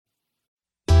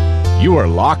You are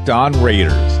Locked On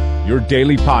Raiders, your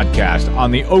daily podcast on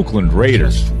the Oakland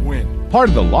Raiders. Just win. Part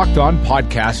of the Locked On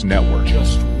Podcast Network.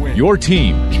 Just win. Your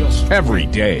team Just every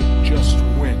win. day. Just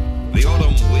win. The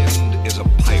autumn wind is a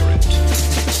pirate,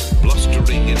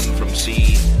 blustering in from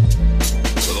sea.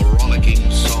 With a rollicking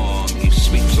song he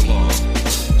sweeps along,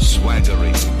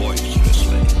 swaggering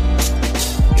boisterously.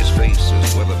 His face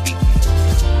is weather-beaten.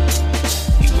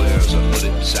 He wears a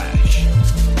hooded sash,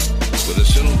 with a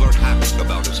silver hat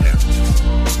about his head,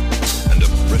 and a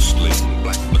bristling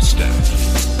black mustache.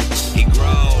 He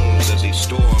growls as he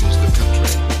storms the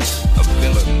country, a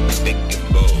villain big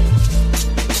and bold,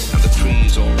 and the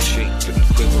trees all shake and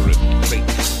quiver and quake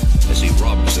as he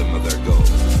robs them of their gold.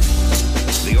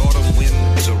 The autumn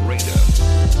wind is a raider,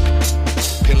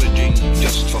 pillaging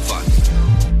just for fun.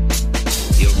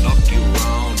 He'll knock you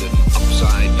round and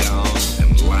upside down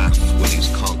and laugh when he's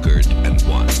conquered and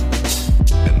won.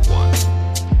 And won.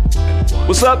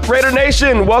 What's up, Raider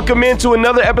Nation? Welcome into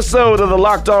another episode of the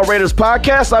Locked On Raiders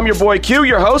podcast. I'm your boy Q,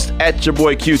 your host, at your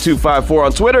boy Q254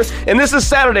 on Twitter, and this is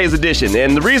Saturday's edition.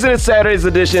 And the reason it's Saturday's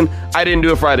edition, I didn't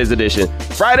do a Friday's edition.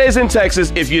 Fridays in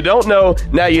Texas, if you don't know,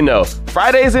 now you know.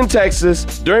 Fridays in Texas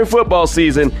during football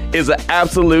season is an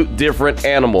absolute different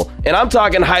animal. And I'm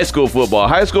talking high school football.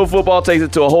 High school football takes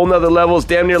it to a whole nother level. It's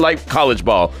damn near like college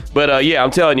ball. But yeah,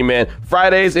 I'm telling you, man,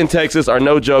 Fridays in Texas are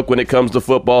no joke when it comes to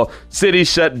football. Cities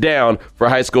shut down for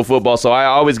high school football, so I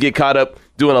always get caught up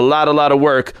doing a lot of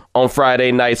work on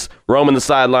Friday nights, roaming the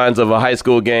sidelines of a high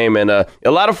school game, and a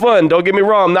lot of fun. Don't get me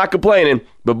wrong, I'm not complaining,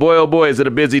 but boy, oh boy, is it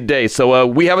a busy day. So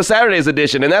we have a Saturday's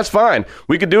edition, and that's fine.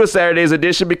 We could do a Saturday's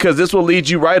edition because this will lead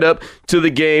you right up to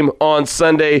the game on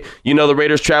Sunday. You know, the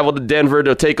Raiders travel to Denver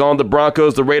to take on the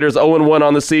Broncos. The Raiders 0-1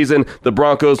 on the season. The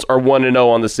Broncos are 1-0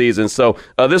 on the season. So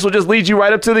this will just lead you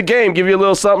right up to the game, give you a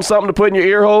little something to put in your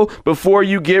ear hole before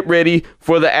you get ready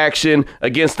for the action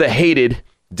against the hated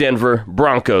Denver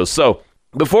Broncos. So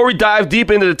before we dive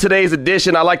deep into today's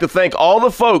edition, I'd like to thank all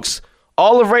the folks,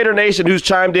 all of Raider Nation who's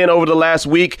chimed in over the last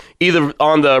week, either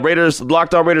on the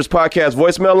Locked On Raiders podcast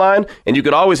voicemail line, and you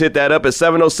could always hit that up at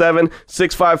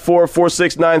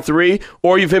 707-654-4693,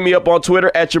 or you've hit me up on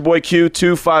Twitter at your boy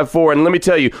Q254. And let me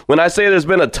tell you, when I say there's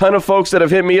been a ton of folks that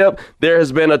have hit me up, there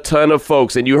has been a ton of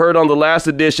folks. And you heard on the last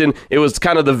edition, it was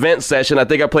kind of the vent session. I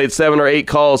think I played 7 or 8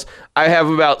 calls. I have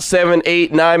about 7,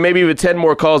 8, 9, maybe even 10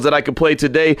 more calls that I could play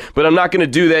today, but I'm not going to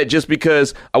do that just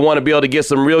because I want to be able to get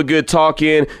some real good talk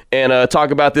in and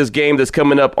talk about this game that's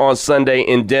coming up on Sunday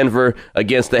in Denver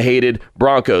against the hated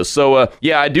Broncos. So,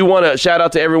 yeah, I do want to shout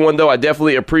out to everyone, though. I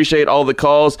definitely appreciate all the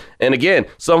calls. And again,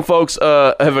 some folks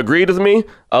have agreed with me.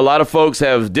 A lot of folks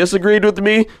have disagreed with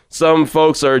me. Some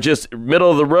folks are just middle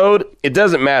of the road. It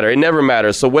doesn't matter. It never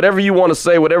matters. So whatever you want to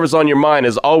say, whatever's on your mind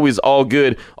is always all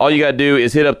good. All you got to do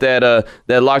is hit up that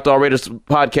Locked On Raiders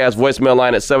podcast voicemail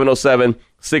line at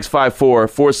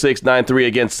 707-654-4693.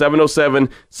 Again,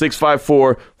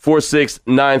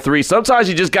 707-654-4693. Sometimes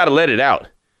you just got to let it out.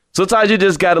 Sometimes you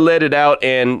just got to let it out,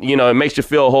 and, you know, it makes you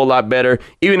feel a whole lot better,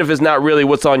 even if it's not really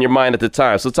what's on your mind at the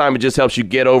time. Sometimes it just helps you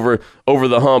get over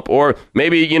the hump. Or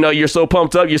maybe, you know, you're so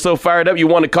pumped up, you're so fired up, you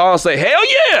want to call and say, hell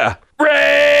yeah,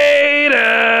 Raiders!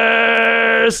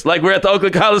 Like we're at the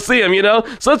Oakland Coliseum, you know?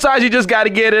 Sometimes you just got to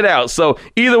get it out. So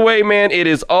either way, man, it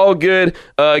is all good.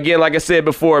 Again, like I said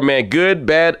before, man, good,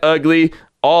 bad, ugly,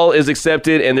 all is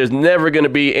accepted, and there's never going to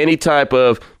be any type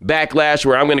of backlash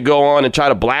where I'm going to go on and try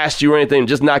to blast you or anything. I'm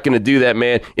just not going to do that,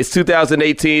 man. It's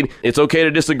 2018. It's okay to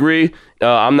disagree.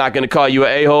 I'm not going to call you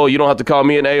an a-hole. You don't have to call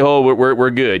me an a-hole.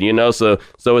 We're good, you know? So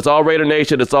it's all Raider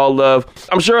Nation. It's all love.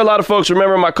 I'm sure a lot of folks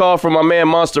remember my call from my man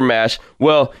Monster Mash.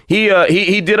 Well, he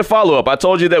did a follow-up. I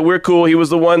told you that we're cool. He was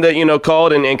the one that, you know,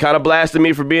 called and kind of blasted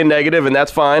me for being negative, and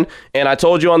that's fine. And I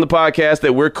told you on the podcast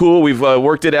that we're cool. We've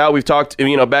worked it out. We've talked,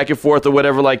 you know, back and forth or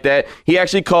whatever like that. He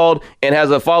actually called and has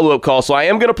a follow-up call. So I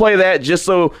am going to play that just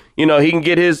so, you know, he can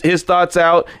get his thoughts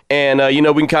out, and, you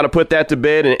know, we can kind of put that to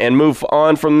bed and move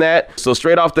on from that. So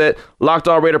straight off that Locked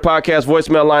On Raider podcast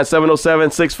voicemail line,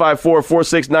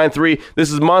 707-654-4693.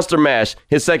 This is Monster Mash,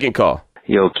 his second call.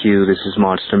 Yo, Q, this is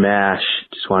Monster Mash.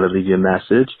 Just want to leave you a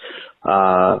message.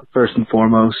 First and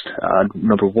foremost,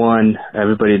 number one,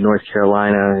 everybody in North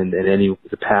Carolina and the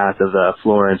path of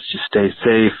Florence, just stay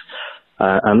safe.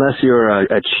 Unless you're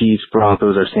a Chiefs,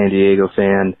 Broncos, or San Diego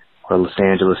fan, or Los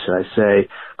Angeles, should I say,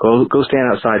 go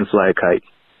stand outside and fly a kite.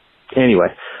 Anyway,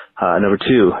 number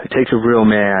two, it takes a real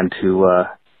man to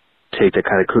take that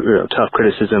kind of tough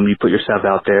criticism. You put yourself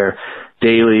out there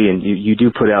daily, and you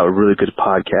do put out a really good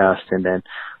podcast. And then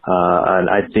and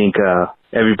I think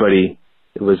everybody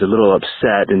was a little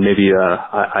upset, and maybe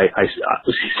I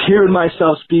was hearing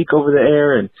myself speak over the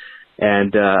air, and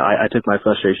and I took my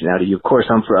frustration out of you. Of course,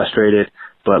 I'm frustrated,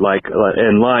 but like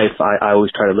in life, I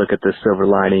always try to look at the silver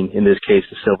lining. In this case,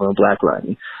 the silver and black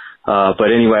lining.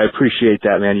 But anyway, I appreciate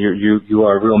that, man. You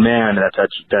are a real man.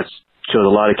 That's shows a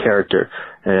lot of character.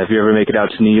 And if you ever make it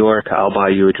out to New York, I'll buy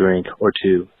you a drink or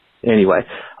two. Anyway,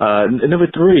 number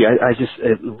 3,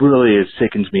 it really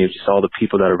sickens me of just all the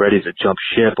people that are ready to jump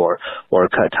ship or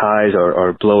cut ties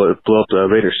or blow up the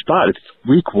Raiders spot. It's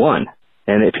week 1.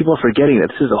 And people are forgetting that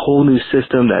this is a whole new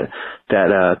system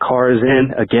that Carr is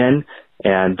in again.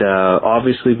 And,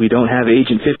 obviously we don't have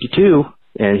Agent 52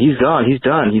 and he's gone. He's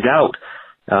done. He's out.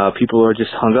 People are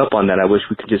just hung up on that. I wish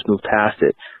we could just move past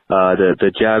it.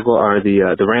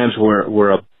 The Rams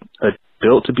were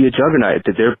built to be a juggernaut.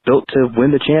 They're built to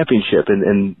win the championship,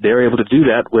 and they're able to do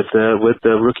that with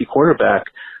the rookie quarterback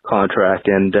contract.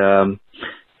 And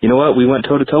you know what? We went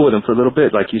toe to toe with them for a little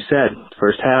bit, like you said,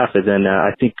 first half, and then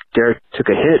I think Derek took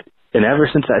a hit, and ever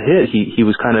since that hit, he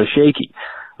was kind of shaky.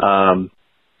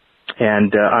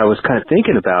 And I was kind of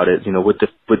thinking about it. You know, would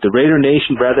the Raider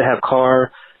Nation rather have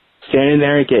Carr standing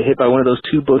there and get hit by one of those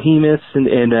two behemoths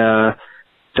and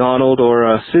Donald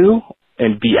or Sue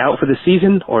and be out for the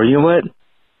season, or you know what,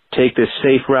 take this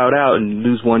safe route out and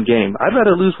lose one game? I'd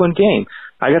rather lose one game.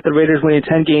 I got the Raiders winning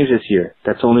 10 games this year.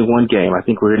 That's only one game. I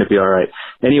think we're going to be all right.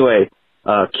 Anyway,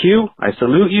 Q, I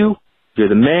salute you. You're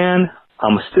the man.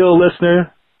 I'm still a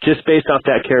listener. Just based off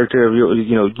that character of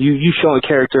you showing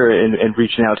character and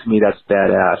reaching out to me, that's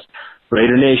badass.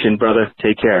 Raider Nation, brother,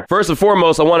 take care. First and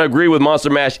foremost, I want to agree with Monster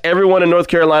Mash. Everyone in North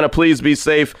Carolina, please be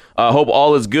safe. I hope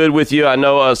all is good with you. I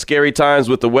know scary times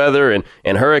with the weather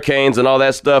and hurricanes and all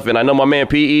that stuff. And I know my man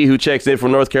P.E., who checks in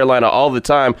from North Carolina all the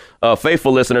time,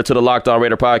 faithful listener to the Locked On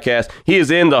Raider podcast. He is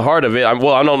in the heart of it. I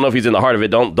don't know if he's in the heart of it.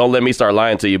 Don't let me start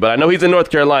lying to you. But I know he's in North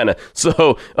Carolina.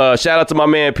 So shout out to my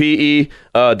man P.E.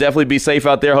 Definitely be safe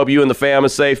out there. Hope you and the fam are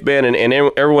safe, man. And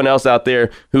everyone else out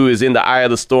there who is in the eye of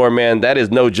the storm, man, that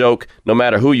is no joke. No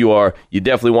matter who you are, you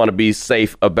definitely want to be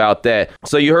safe about that.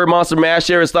 So you heard Monster Mash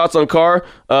share his thoughts on Carr,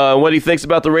 what he thinks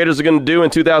about the Raiders are going to do in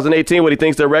 2018, what he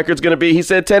thinks their record's going to be. He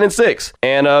said 10-6,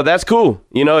 and that's cool.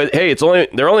 You know, hey,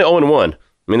 they're only 0-1.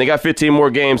 I mean, they got 15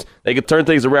 more games. They could turn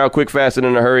things around quick, fast, and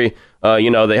in a hurry.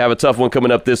 They have a tough one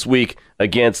coming up this week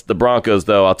against the Broncos,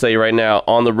 though. I'll tell you right now,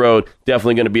 on the road,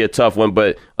 definitely going to be a tough one,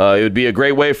 but it would be a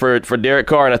great way for Derek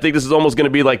Carr, and I think this is almost going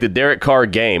to be like the Derek Carr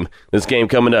game, this game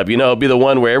coming up. You know, it'll be the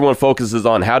one where everyone focuses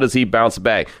on how does he bounce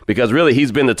back, because really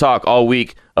he's been the talk all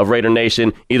week of Raider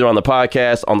Nation, either on the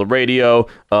podcast, on the radio,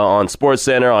 on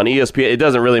SportsCenter, on ESPN. It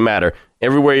doesn't really matter.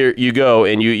 Everywhere you go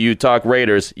and you talk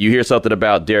Raiders, you hear something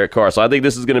about Derek Carr. So I think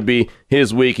this is going to be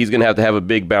his week. He's going to have a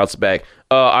big bounce back.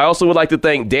 I also would like to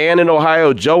thank Dan in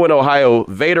Ohio, Joe in Ohio,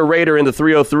 Vader Raider in the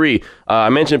 303. I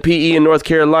mentioned P.E. in North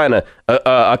Carolina,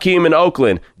 Akeem in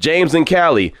Oakland, James in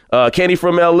Cali, Kenny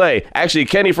from L.A. Actually,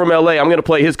 Kenny from L.A., I'm going to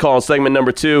play his call in segment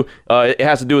number 2. It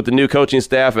has to do with the new coaching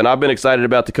staff, and I've been excited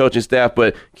about the coaching staff,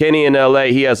 but Kenny in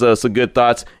L.A., he has some good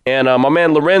thoughts. And my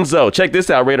man Lorenzo, check this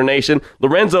out, Raider Nation.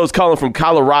 Lorenzo's calling from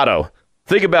Colorado.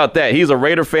 Think about that. He's a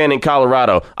Raider fan in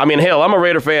Colorado. I mean, hell, I'm a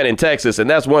Raider fan in Texas, and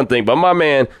that's one thing. But my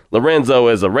man Lorenzo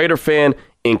is a Raider fan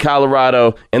in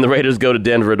Colorado, and the Raiders go to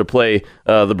Denver to play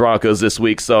the Broncos this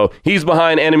week. So he's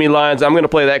behind enemy lines. I'm going to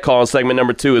play that call in segment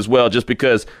number 2 as well, just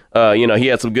because, he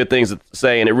had some good things to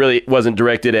say, and it really wasn't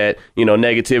directed at,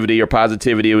 negativity or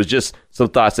positivity. It was just some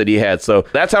thoughts that he had. So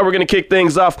that's how we're going to kick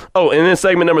things off. Oh, and then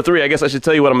segment number 3, I guess I should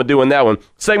tell you what I'm going to do in that one.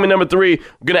 Segment number 3,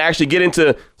 we're going to actually get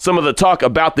into some of the talk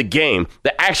about the game,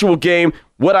 the actual game,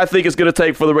 what I think it's going to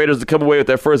take for the Raiders to come away with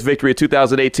their first victory of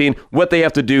 2018, what they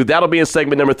have to do. That'll be in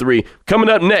segment number 3. Coming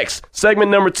up next, segment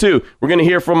number 2, we're going to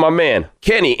hear from my man,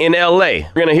 Kenny in L.A.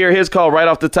 We're going to hear his call right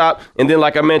off the top. And then,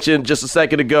 like I mentioned just a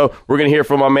second ago, we're going to hear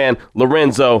from my man,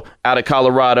 Lorenzo out of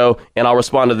Colorado. And I'll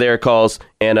respond to their calls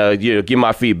and give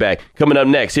my feedback. Coming up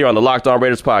next here on the Locked On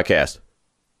Raiders podcast.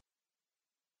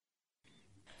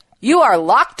 You are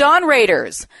Locked On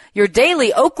Raiders, your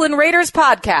daily Oakland Raiders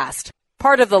podcast.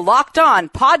 Part of the Locked On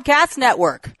Podcast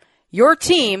Network. Your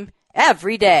team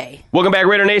every day. Welcome back,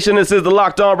 Raider Nation. This is the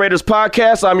Locked On Raiders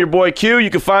podcast. I'm your boy Q. You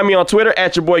can find me on Twitter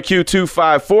at your boy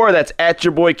Q254. That's at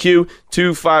your boy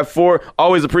Q254.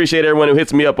 Always appreciate everyone who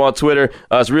hits me up on Twitter.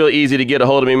 It's really easy to get a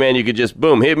hold of me, man. You could just,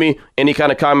 boom, hit me. Any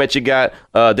kind of comment you got.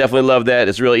 Definitely love that.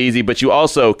 It's really easy. But you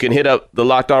also can hit up the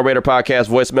Locked On Raider podcast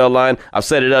voicemail line. I've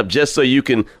set it up just so you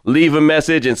can leave a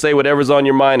message and say whatever's on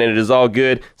your mind, and it is all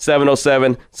good.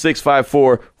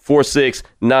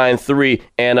 707-654-4693.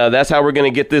 And that's how we're going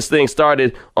to get this thing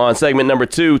started on segment number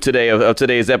 2 today of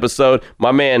today's episode.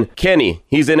 My man, Kenny,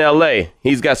 he's in L.A.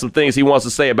 He's got some things he wants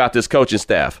to say about this coaching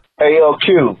staff. Hey, yo,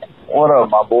 Q, what up,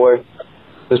 my boy?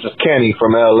 This is Kenny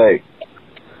from L.A.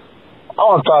 I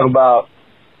want to talk about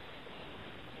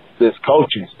this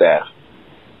coaching staff.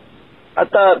 I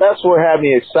thought that's what had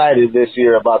me excited this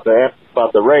year about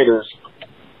the Raiders,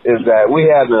 is that we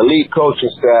had an elite coaching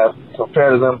staff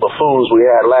compared to them buffoons we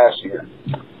had last year.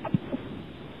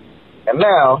 And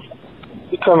now,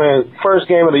 we come in first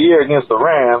game of the year against the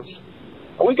Rams,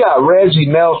 and we got Reggie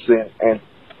Nelson and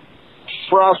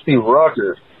Frosty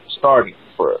Rucker starting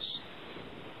for us.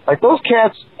 Like, those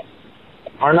cats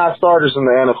are not starters in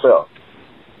the NFL.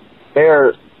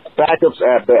 They're backups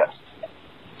at best.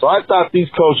 So I thought these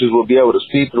coaches would be able to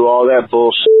see through all that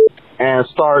bullshit and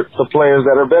start the players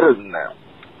that are better than them.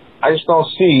 I just don't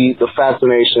see the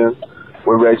fascination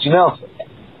with Reggie Nelson.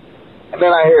 And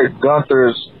then I heard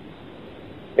Gunther's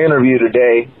interview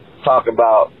today talk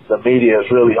about the media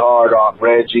is really hard on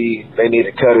Reggie. They need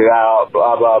to cut it out,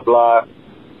 blah, blah, blah.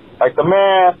 Like, the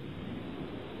man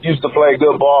used to play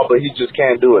good ball, but he just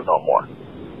can't do it no more.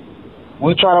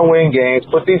 We're trying to win games,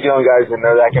 put these young guys in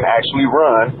there that can actually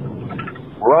run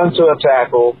to a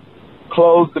tackle,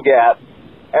 close the gap,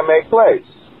 and make plays.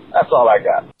 That's all I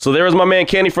got. So there was my man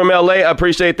Kenny from L.A. I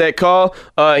appreciate that call.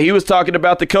 He was talking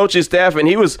about the coaching staff, and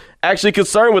he was actually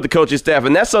concerned with the coaching staff,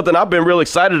 and that's something I've been real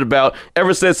excited about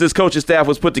ever since this coaching staff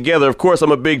was put together. Of course,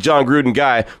 I'm a big John Gruden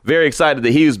guy, very excited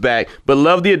that he was back, but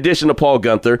love the addition of Paul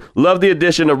Gunther, love the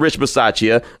addition of Rich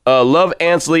Bisaccia, love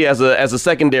Ansley as a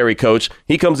secondary coach.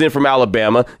 He comes in from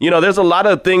Alabama. You know, there's a lot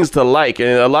of things to like,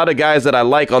 and a lot of guys that I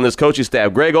like on this coaching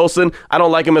staff. Greg Olsen, I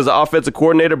don't like him as an offensive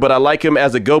coordinator, but I like him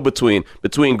as a go-between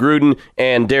between Gruden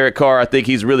and Derek Carr. I think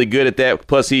he's really good at that.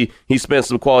 Plus, he spent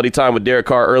some quality time with Derek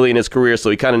Carr early in his career, so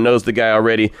he kind of knows the guy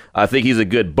already. I think he's a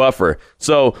good buffer.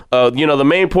 So, the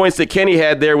main points that Kenny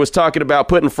had there was talking about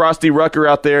putting Frosty Rucker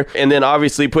out there, and then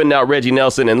obviously putting out Reggie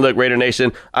Nelson. And look, Raider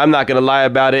Nation, I'm not going to lie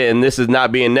about it, and this is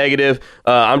not being negative.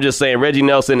 I'm just saying Reggie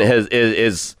Nelson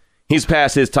he's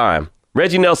past his time.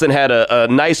 Reggie Nelson had a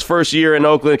nice first year in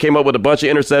Oakland, came up with a bunch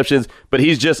of interceptions, but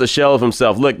he's just a shell of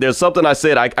himself. Look, there's something I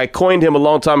said. I coined him a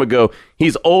long time ago.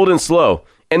 He's old and slow,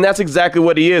 and that's exactly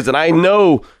what he is. And I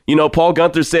know, Paul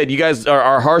Gunther said you guys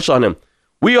are harsh on him.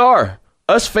 We are.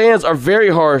 Us fans are very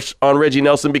harsh on Reggie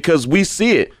Nelson because we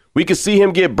see it. We can see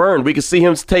him get burned. We can see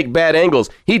him take bad angles.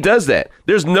 He does that.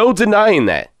 There's no denying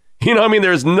that. You know what I mean?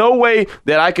 There's no way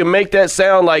that I can make that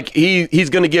sound like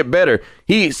he's going to get better.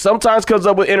 He sometimes comes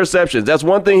up with interceptions. That's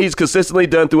one thing he's consistently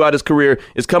done throughout his career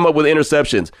is come up with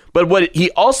interceptions. But what he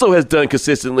also has done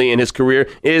consistently in his career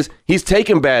is he's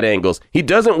taken bad angles. He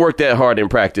doesn't work that hard in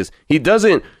practice. He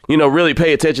doesn't, really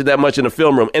pay attention that much in the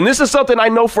film room. And this is something I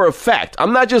know for a fact.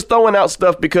 I'm not just throwing out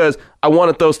stuff because I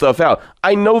want to throw stuff out.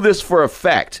 I know this for a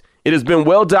fact. It has been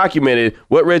well documented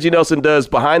what Reggie Nelson does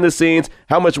behind the scenes,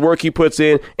 how much work he puts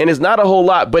in, and it's not a whole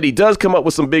lot, but he does come up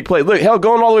with some big plays. Look, hell,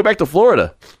 going all the way back to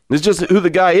Florida. It's just who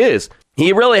the guy is.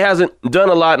 He really hasn't done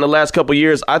a lot in the last couple of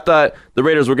years. I thought the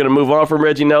Raiders were going to move on from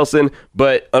Reggie Nelson,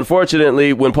 but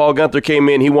unfortunately, when Paul Gunther came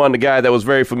in, he wanted a guy that was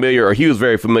very familiar, or he was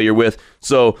very familiar with,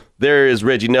 so there is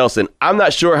Reggie Nelson. I'm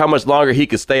not sure how much longer he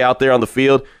could stay out there on the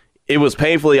field. It was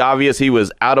painfully obvious he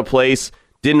was out of place.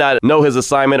 Did not know his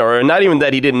assignment, or not even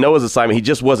that he didn't know his assignment. He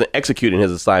just wasn't executing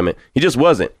his assignment. He just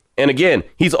wasn't. And again,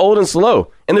 he's old and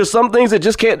slow. And there's some things that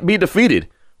just can't be defeated.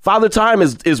 Father Time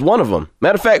is one of them.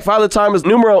 Matter of fact, Father Time is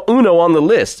numero uno on the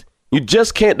list. You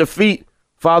just can't defeat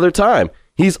Father Time.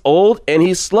 He's old and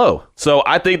he's slow. So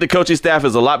I think the coaching staff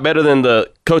is a lot better than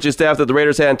the coaching staff that the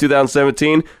Raiders had in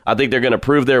 2017. I think they're going to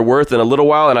prove their worth in a little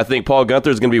while. And I think Paul Gunther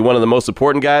is going to be one of the most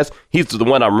important guys. He's the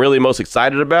one I'm really most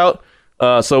excited about.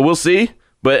 So we'll see.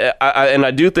 But I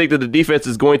do think that the defense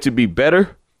is going to be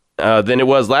better than it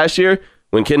was last year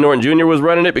when Ken Norton Jr. was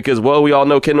running it because, well, we all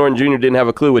know Ken Norton Jr. didn't have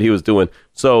a clue what he was doing.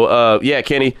 So,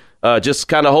 Kenny, just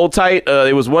kind of hold tight.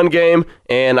 It was one game,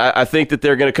 and I think that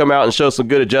they're going to come out and show some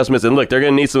good adjustments. And, look, they're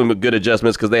going to need some good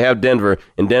adjustments because they have Denver,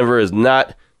 and Denver is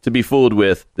not to be fooled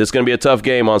with. It's going to be a tough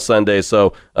game on Sunday.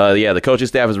 So, the coaching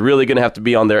staff is really going to have to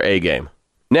be on their A game.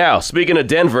 Now, speaking of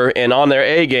Denver and on their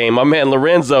A game, my man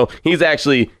Lorenzo, he's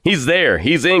there.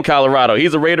 He's in Colorado.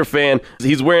 He's a Raider fan.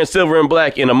 He's wearing silver and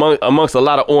black amongst a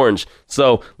lot of orange.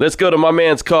 So let's go to my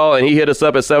man's call, and he hit us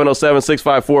up at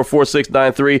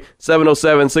 707-654-4693,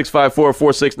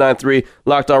 707-654-4693,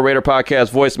 Locked On Raider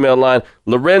Podcast voicemail line.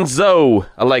 Lorenzo,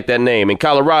 I like that name, in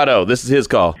Colorado. This is his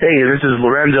call. Hey, this is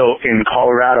Lorenzo in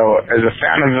Colorado. As a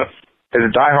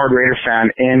diehard Raider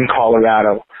fan in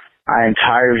Colorado, I am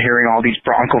tired of hearing all these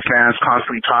Bronco fans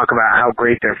constantly talk about how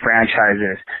great their franchise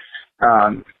is.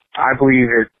 I believe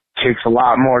it takes a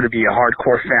lot more to be a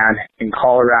hardcore fan in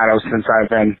Colorado since I've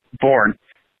been born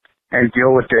and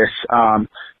deal with this.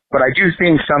 But I do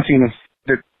think something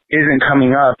that isn't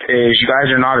coming up is you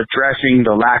guys are not addressing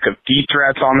the lack of deep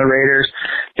threats on the Raiders,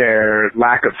 their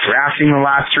lack of drafting the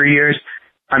last 3 years.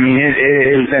 I mean, it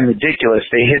has been ridiculous.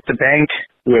 They hit the bank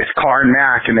with Carr and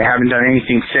Mack, and they haven't done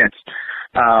anything since.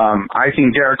 I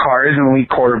think Derek Carr is an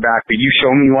elite quarterback, but you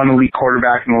show me one elite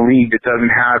quarterback in the league that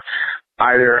doesn't have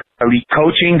either elite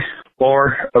coaching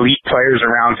or elite players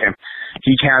around him.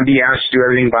 He can't be asked to do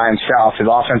everything by himself. His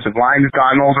offensive line has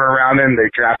gotten older around him. They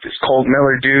draft this Colt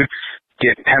Miller dude,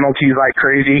 get penalties like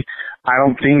crazy. I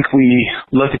don't think we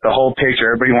look at the whole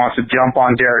picture. Everybody wants to jump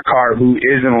on Derek Carr, who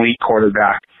is an elite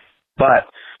quarterback, but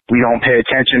we don't pay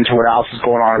attention to what else is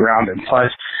going on around him.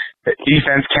 Plus, the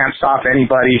defense can't stop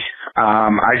anybody.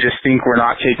 I just think we're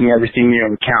not taking everything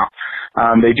into account.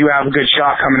 They do have a good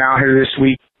shot coming out here this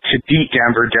week to beat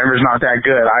Denver. Denver's not that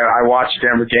good. I watched the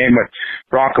Denver game with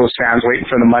Broncos fans waiting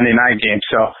for the Monday night game.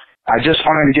 So I just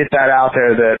wanted to get that out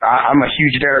there that I'm a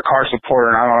huge Derek Carr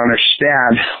supporter, and I don't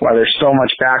understand why there's so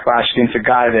much backlash against a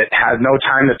guy that has no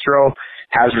time to throw,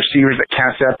 has receivers that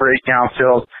can't separate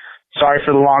downfield. Sorry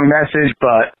for the long message,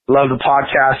 but love the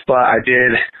podcast, but I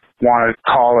did want to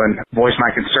call and voice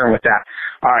my concern with that.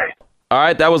 All right. All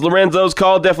right, that was Lorenzo's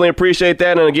call. Definitely appreciate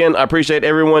that. And again, I appreciate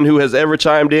everyone who has ever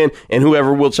chimed in and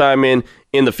whoever will chime in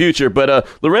the future. But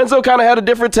Lorenzo kind of had a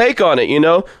different take on it, you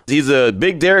know. He's a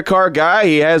big Derek Carr guy.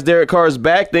 He has Derek Carr's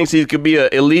back, thinks he could be an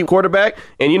elite quarterback.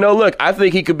 And, you know, look, I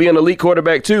think he could be an elite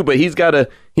quarterback too, but he's got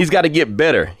to get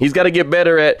better. He's got to get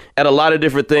better at a lot of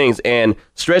different things. And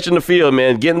stretching the field,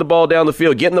 man, getting the ball down the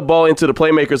field, getting the ball into the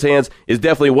playmaker's hands is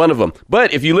definitely one of them.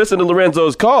 But if you listen to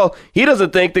Lorenzo's call, he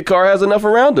doesn't think that Carr has enough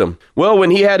around him. Well,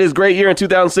 when he had his great year in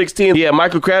 2016, he had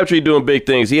Michael Crabtree doing big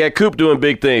things. He had Coop doing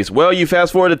big things. Well, you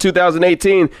fast forward to 2018,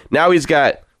 now he's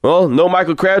got, well, no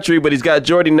Michael Crabtree, but he's got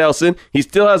Jordy Nelson. He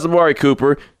still has Amari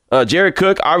Cooper. Jared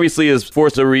Cook obviously is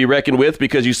forced to be reckoned with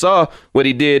because you saw what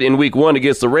he did in week 1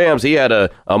 against the Rams. He had a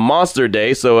monster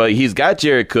day, so he's got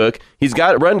Jared Cook. He's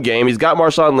got run game. He's got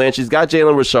Marshawn Lynch. He's got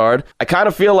Jalen Richard. I kind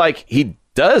of feel like he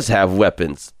does have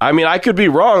weapons. I mean, I could be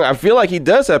wrong. I feel like he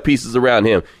does have pieces around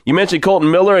him. You mentioned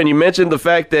Colton Miller, and you mentioned the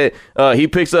fact that he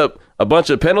picks up a bunch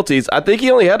of penalties. I think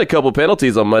he only had a couple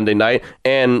penalties on Monday night,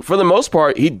 and for the most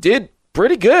part, he did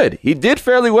pretty good. He did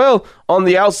fairly well on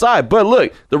the outside. But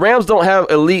look, the Rams don't have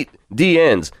elite D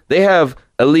ends. They have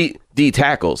elite D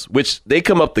tackles, which they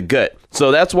come up the gut.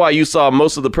 So that's why you saw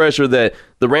most of the pressure that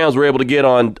the Rams were able to get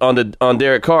on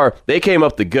Derek Carr. They came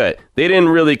up the gut. They didn't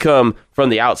really come from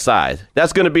the outside.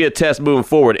 That's going to be a test moving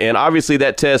forward. And obviously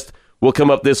that test will come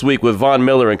up this week with Von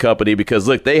Miller and company because,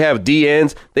 look, they have D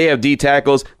ends, they have D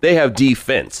tackles, they have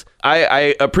defense.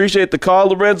 I appreciate the call,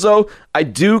 Lorenzo. I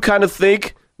do kind of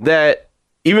think that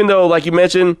even though, like you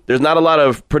mentioned, there's not a lot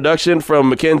of production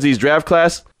from McKenzie's draft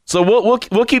class, so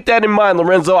we'll keep that in mind,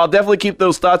 Lorenzo. I'll definitely keep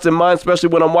those thoughts in mind, especially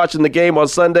when I'm watching the game on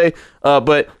Sunday.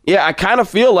 But, yeah, I kind of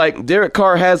feel like Derek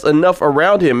Carr has enough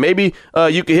around him. Maybe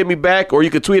you could hit me back or you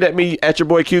could tweet at me at your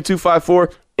boy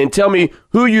Q254 and tell me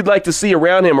who you'd like to see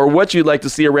around him or what you'd like to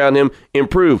see around him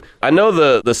improve. I know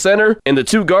the center and the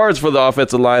two guards for the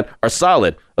offensive line are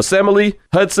solid. Assembly,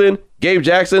 Hudson, Gabe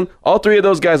Jackson, all three of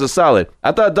those guys are solid.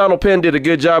 I thought Donald Penn did a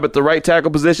good job at the right tackle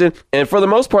position, and for the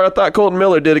most part, I thought Colton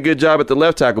Miller did a good job at the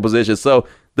left tackle position. So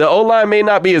the O-line may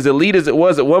not be as elite as it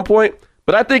was at one point,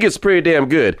 but I think it's pretty damn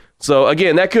good. So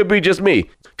again, that could be just me.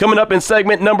 Coming up in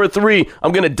segment number 3,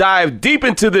 I'm going to dive deep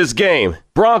into this game.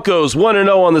 Broncos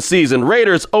 1-0 on the season.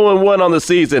 Raiders 0-1 on the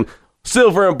season.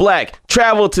 Silver and black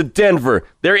travel to Denver.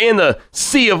 They're in the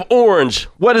sea of orange.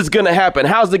 What is going to happen?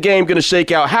 How's the game going to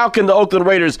shake out? How can the Oakland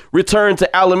Raiders return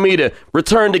to Alameda,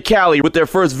 return to Cali with their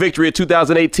first victory of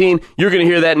 2018? You're going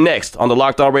to hear that next on the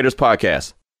Locked On Raiders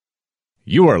podcast.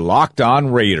 You are Locked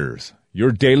On Raiders,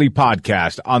 your daily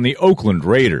podcast on the Oakland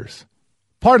Raiders.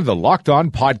 Part of the Locked On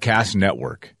Podcast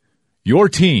Network. Your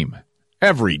team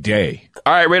every day.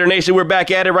 All right, Raider Nation, we're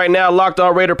back at it right now. Locked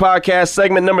On Raider Podcast,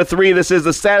 segment number 3. This is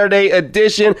the Saturday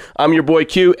edition. I'm your boy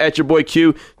Q, at your boy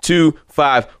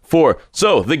Q254.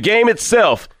 So the game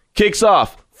itself kicks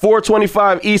off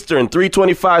 4:25 Eastern,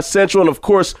 3:25 Central, and of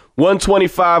course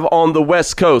 1:25 on the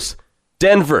West Coast.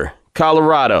 Denver,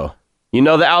 Colorado. You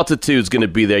know the altitude's going to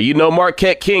be there. You know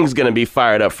Marquette King's going to be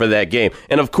fired up for that game.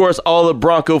 And, of course, all the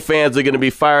Bronco fans are going to be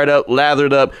fired up,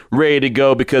 lathered up, ready to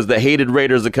go because the hated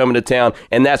Raiders are coming to town,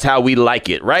 and that's how we like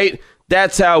it, right?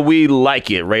 That's how we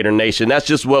like it, Raider Nation. That's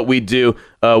just what we do.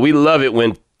 We love it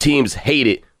when teams hate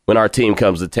it when our team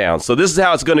comes to town. So this is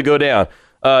how it's going to go down.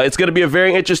 It's going to be a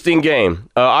very interesting game.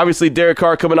 Obviously, Derek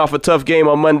Carr coming off a tough game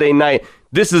on Monday night.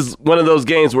 This is one of those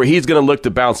games where he's going to look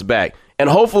to bounce back. And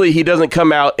hopefully he doesn't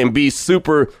come out and be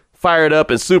super fired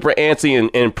up and super antsy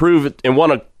and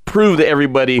want to prove to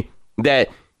everybody that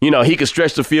he could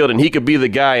stretch the field and he could be the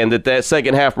guy, and that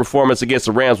second half performance against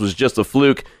the Rams was just a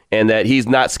fluke, and that he's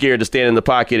not scared to stand in the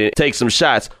pocket and take some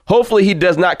shots. Hopefully he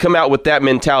does not come out with that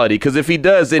mentality, because if he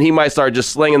does, then he might start just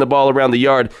slinging the ball around the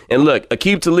yard. And look,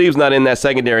 Aqib Talib's not in that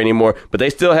secondary anymore, but they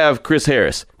still have Chris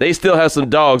Harris. They still have some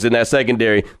dogs in that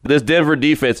secondary. This Denver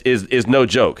defense is no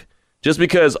joke. Just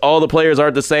because all the players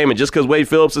aren't the same, and just because Wade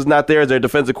Phillips is not there as their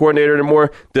defensive coordinator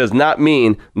anymore, does not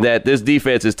mean that this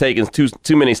defense is taking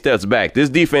too many steps back. This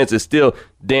defense is still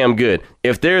damn good.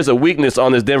 If there's a weakness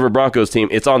on this Denver Broncos team,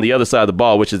 it's on the other side of the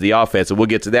ball, which is the offense, and we'll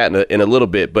get to that in a little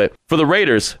bit. But for the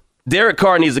Raiders, Derek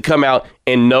Carr needs to come out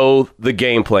and know the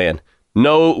game plan,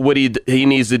 know what he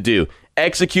needs to do,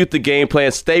 execute the game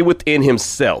plan, stay within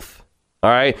himself. All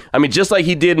right? I mean, just like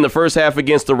he did in the first half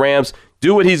against the Rams,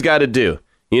 do what he's got to do.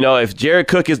 If Jared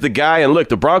Cook is the guy, and look,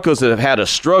 the Broncos have had a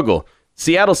struggle.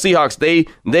 Seattle Seahawks,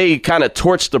 they kind of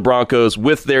torched the Broncos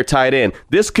with their tight end.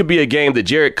 This could be a game that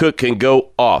Jared Cook can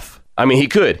go off. I mean, he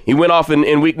could. He went off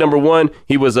in week number 1.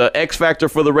 He was an X factor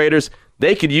for the Raiders.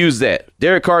 They could use that.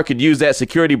 Derek Carr could use that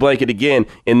security blanket again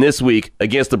in this week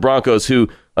against the Broncos, who,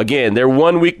 again, their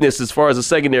one weakness as far as the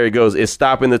secondary goes is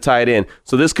stopping the tight end.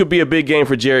 So this could be a big game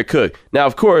for Jared Cook. Now,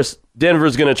 of course,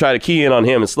 Denver's going to try to key in on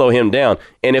him and slow him down.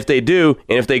 And if they do,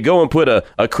 and if they go and put a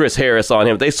Chris Harris on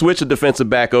him, they switch a defensive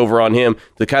back over on him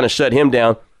to kind of shut him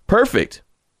down, perfect.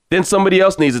 Then somebody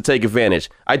else needs to take advantage.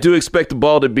 I do expect the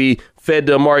ball to be fed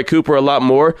to Amari Cooper a lot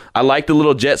more. I like the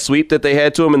little jet sweep that they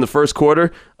had to him in the first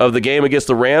quarter of the game against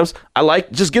the Rams.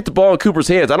 Just get the ball in Cooper's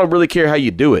hands. I don't really care how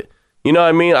you do it. You know what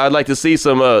I mean? I'd like to see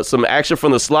some action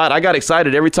from the slot. I got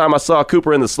excited every time I saw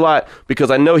Cooper in the slot,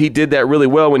 because I know he did that really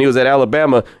well when he was at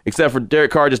Alabama, except for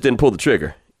Derek Carr just didn't pull the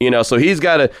trigger. So he's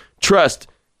got to trust.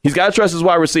 He's got to trust his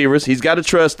wide receivers. He's got to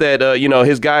trust that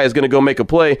his guy is going to go make a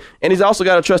play, and he's also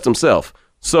got to trust himself.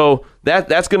 So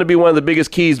that's going to be one of the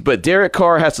biggest keys, but Derek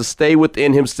Carr has to stay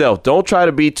within himself. Don't try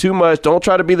to be too much. Don't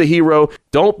try to be the hero.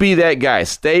 Don't be that guy.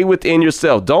 Stay within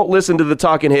yourself. Don't listen to the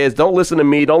talking heads. Don't listen to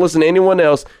me. Don't listen to anyone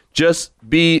else. Just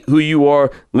be who you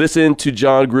are. Listen to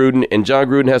John Gruden, and John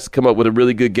Gruden has to come up with a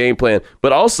really good game plan.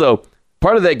 But also,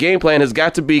 part of that game plan has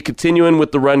got to be continuing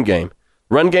with the run game.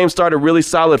 Run game started really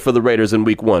solid for the Raiders in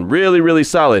week 1. Really, really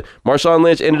solid. Marshawn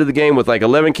Lynch ended the game with like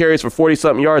 11 carries for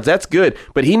 40-something yards. That's good,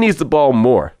 but he needs the ball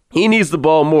more. He needs the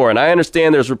ball more, and I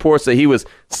understand there's reports that he was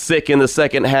sick in the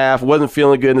second half, wasn't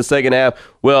feeling good in the second half.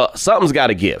 Well, something's got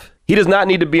to give. He does not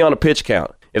need to be on a pitch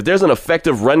count. If there's an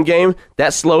effective run game,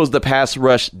 that slows the pass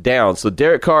rush down. So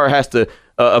Derek Carr has to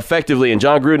effectively, and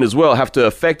John Gruden as well, have to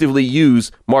effectively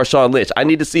use Marshawn Lynch. I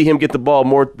need to see him get the ball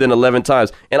more than 11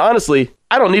 times. And honestly,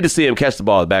 I don't need to see him catch the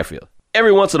ball in the backfield.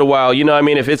 Every once in a while,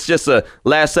 if it's just a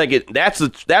last second, that's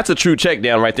a true check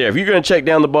down right there. If you're going to check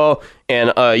down the ball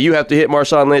and you have to hit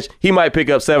Marshawn Lynch, he might pick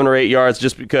up 7 or 8 yards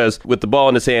just because with the ball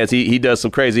in his hands, he does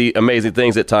some crazy, amazing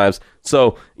things at times.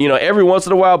 So, every once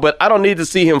in a while, but I don't need to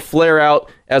see him flare out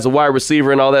as a wide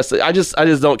receiver and all that stuff. I just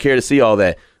don't care to see all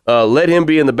that. Let him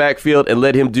be in the backfield and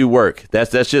let him do work.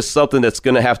 That's just something that's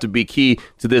going to have to be key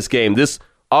to this game. This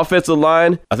offensive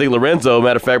line, I think Lorenzo,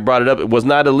 matter of fact, brought it up. It was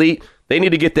not elite. They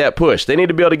need to get that push. They need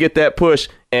to be able to get that push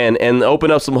and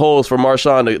open up some holes for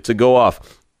Marshawn to go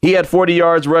off. He had 40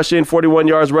 yards rushing, 41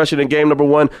 yards rushing in game number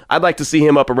 1. I'd like to see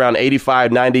him up around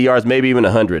 85, 90 yards, maybe even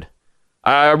 100.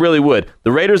 I really would.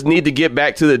 The Raiders need to get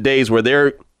back to the days where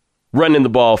they're running the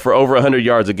ball for over 100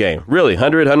 yards a game. Really,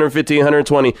 100, 115,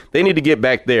 120. They need to get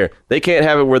back there. They can't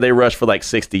have it where they rush for like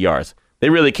 60 yards. They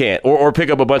really can't. Or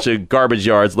pick up a bunch of garbage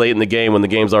yards late in the game when the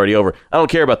game's already over. I don't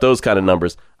care about those kind of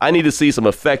numbers. I need to see some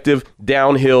effective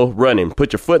downhill running.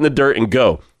 Put your foot in the dirt and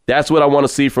go. That's what I want to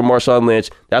see from Marshawn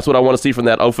Lynch. That's what I want to see from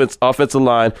that offensive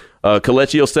line.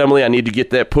 Kelechi Osemele, I need to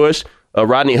get that push.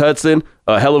 Rodney Hudson,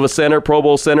 a hell of a center, Pro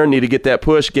Bowl center, need to get that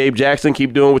push. Gabe Jackson,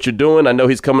 keep doing what you're doing. I know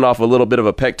he's coming off a little bit of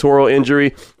a pectoral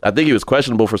injury. I think he was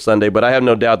questionable for Sunday, but I have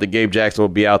no doubt that Gabe Jackson will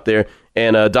be out there.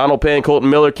 And Donald Penn, Colton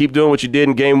Miller, keep doing what you did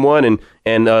in game 1.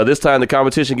 And this time the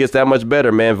competition gets that much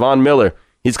better, man. Von Miller,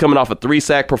 he's coming off a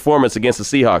 3-sack performance against the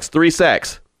Seahawks. 3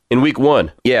 sacks in week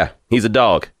 1. Yeah, he's a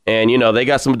dog. And, they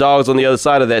got some dogs on the other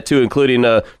side of that, too, including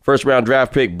first-round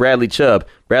draft pick Bradley Chubb.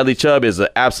 Bradley Chubb is an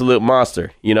absolute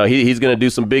monster. He's going to do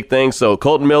some big things. So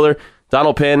Colton Miller,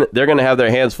 Donald Penn, they're going to have their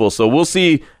hands full. So we'll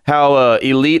see how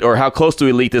elite or how close to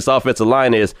elite this offensive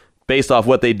line is based off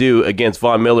what they do against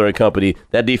Von Miller and company.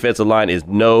 That defensive line is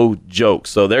no joke.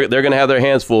 So they're going to have their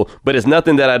hands full, but it's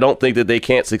nothing that I don't think that they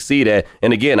can't succeed at.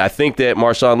 And again, I think that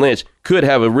Marshawn Lynch could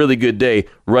have a really good day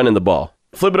running the ball.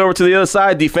 Flip it over to the other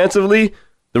side. Defensively,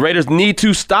 the Raiders need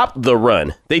to stop the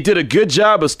run. They did a good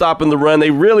job of stopping the run.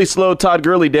 They really slowed Todd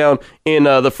Gurley down in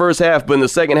the first half, but in the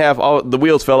second half, the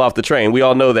wheels fell off the train. We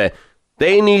all know that.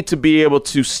 They need to be able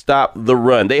to stop the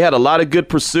run. They had a lot of good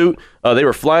pursuit. They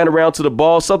were flying around to the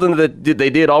ball, something that they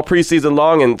did all preseason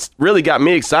long, and really got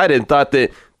me excited and thought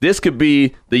that this could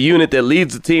be the unit that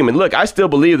leads the team. And look, I still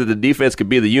believe that the defense could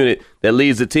be the unit that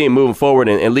leads the team moving forward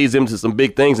and leads them to some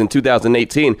big things in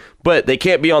 2018. But they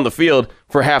can't be on the field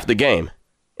for half the game.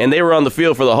 And they were on the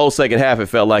field for the whole second half, it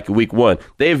felt like, in week 1.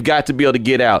 They've got to be able to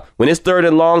get out. When it's 3rd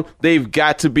and long, they've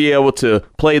got to be able to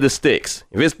play the sticks.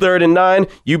 If it's 3rd and 9,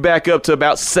 you back up to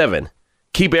about 7.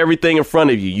 Keep everything in front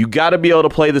of you. You got to be able to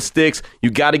play the sticks. You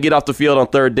got to get off the field on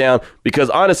 3rd down because,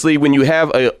 honestly, when you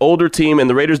have an older team, and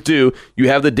the Raiders do, you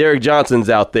have the Derek Johnsons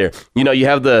out there. You know, you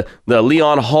have the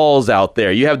Leon Halls out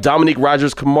there. You have Dominique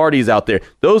Rodgers-Cromartie's out there.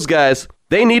 Those guys,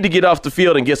 they need to get off the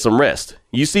field and get some rest.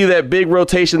 You see that big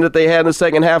rotation that they had in the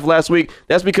second half last week?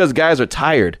 That's because guys are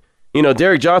tired. You know,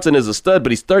 Derek Johnson is a stud,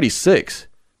 but he's 36.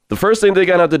 The first thing they're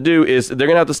going to have to do is they're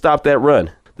going to have to stop that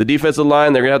run. The defensive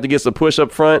line, they're going to have to get some push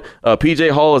up front. P.J.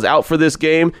 Hall is out for this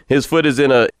game. His foot is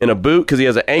in a boot because he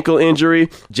has an ankle injury.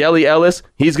 Jelly Ellis,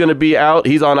 he's going to be out.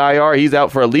 He's on IR. He's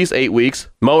out for at least 8 weeks.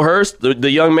 Mo Hurst, the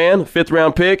young man,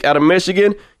 5th-round pick out of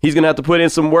Michigan, he's going to have to put in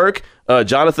some work.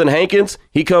 Jonathan Hankins,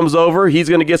 he comes over. He's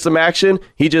going to get some action.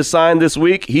 He just signed this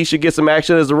week. He should get some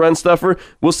action as a run stuffer.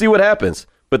 We'll see what happens.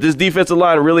 But this defensive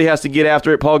line really has to get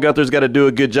after it. Paul Gunther's got to do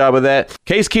a good job of that.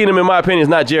 Case Keenum, in my opinion, is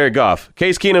not Jared Goff.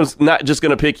 Case Keenum's not just going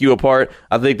to pick you apart.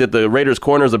 I think that the Raiders'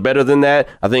 corners are better than that.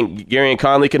 I think Gary and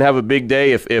Conley can have a big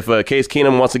day if Case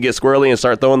Keenum wants to get squirrely and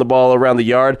start throwing the ball around the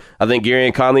yard. I think Gary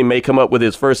and Conley may come up with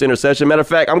his first interception. Matter of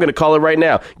fact, I'm going to call it right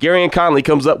now. Gary and Conley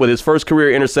comes up with his first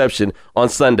career interception on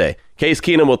Sunday. Case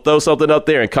Keenum will throw something up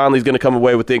there, and Conley's going to come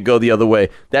away with it, go the other way.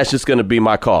 That's just going to be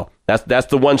my call. That's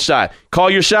the one shot. Call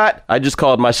your shot. I just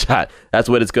called my shot. That's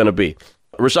what it's going to be.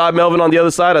 Rashad Melvin on the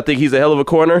other side, I think he's a hell of a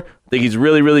corner. I think he's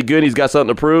really, really good. He's got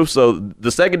something to prove. So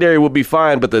the secondary will be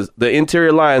fine, but the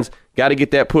interior lines got to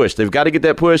get that push. They've got to get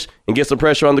that push and get some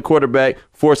pressure on the quarterback,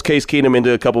 force Case Keenum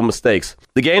into a couple mistakes.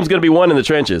 The game's going to be won in the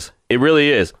trenches. It really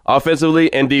is.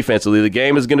 Offensively and defensively, the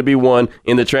game is going to be won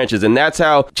in the trenches. And that's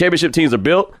how championship teams are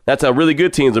built. That's how really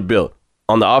good teams are built,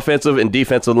 on the offensive and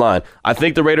defensive line. I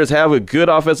think the Raiders have a good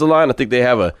offensive line. I think they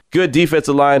have a good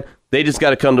defensive line. They just got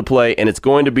to come to play, and it's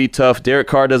going to be tough. Derek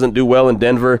Carr doesn't do well in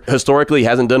Denver. Historically, he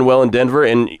hasn't done well in Denver,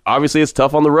 and obviously it's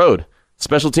tough on the road.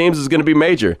 Special teams is going to be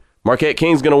major. Marquette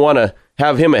King's going to want to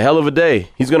have him a hell of a day.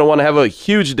 He's going to want to have a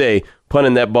huge day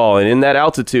punting that ball and in that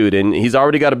altitude, and he's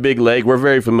already got a big leg. We're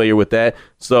very familiar with that.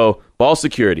 So ball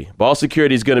security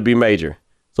is going to be major.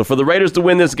 So for the Raiders to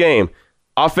win this game,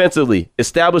 offensively,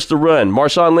 establish the run.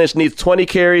 Marshawn Lynch needs 20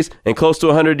 carries and close to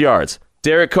 100 yards.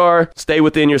 Derek Carr, stay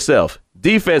within yourself.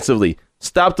 Defensively,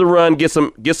 stop the run, get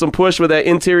some push with that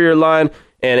interior line,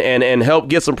 and help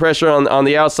get some pressure on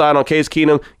the outside on Case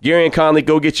Keenum. Gary and Conley,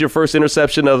 go get your first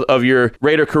interception of your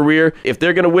Raider career. If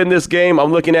they're going to win this game,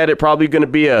 I'm looking at it probably going to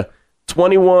be a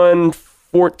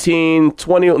 21-14,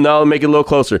 20, no, I'll make it a little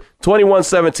closer.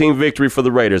 21-17 victory for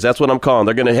the Raiders. That's what I'm calling.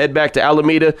 They're going to head back to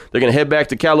Alameda. They're going to head back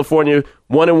to California,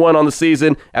 1-1 on the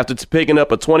season after picking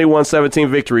up a 21-17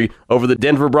 victory over the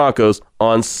Denver Broncos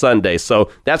on Sunday.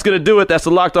 So that's going to do it. That's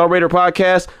the Locked On Raider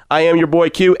podcast. I am your boy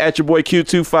Q, at your boy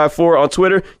Q254 on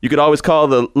Twitter. You could always call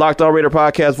the Locked On Raider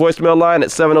podcast voicemail line at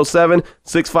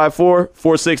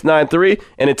 707-654-4693.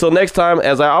 And until next time,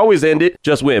 as I always end it,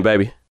 just win, baby.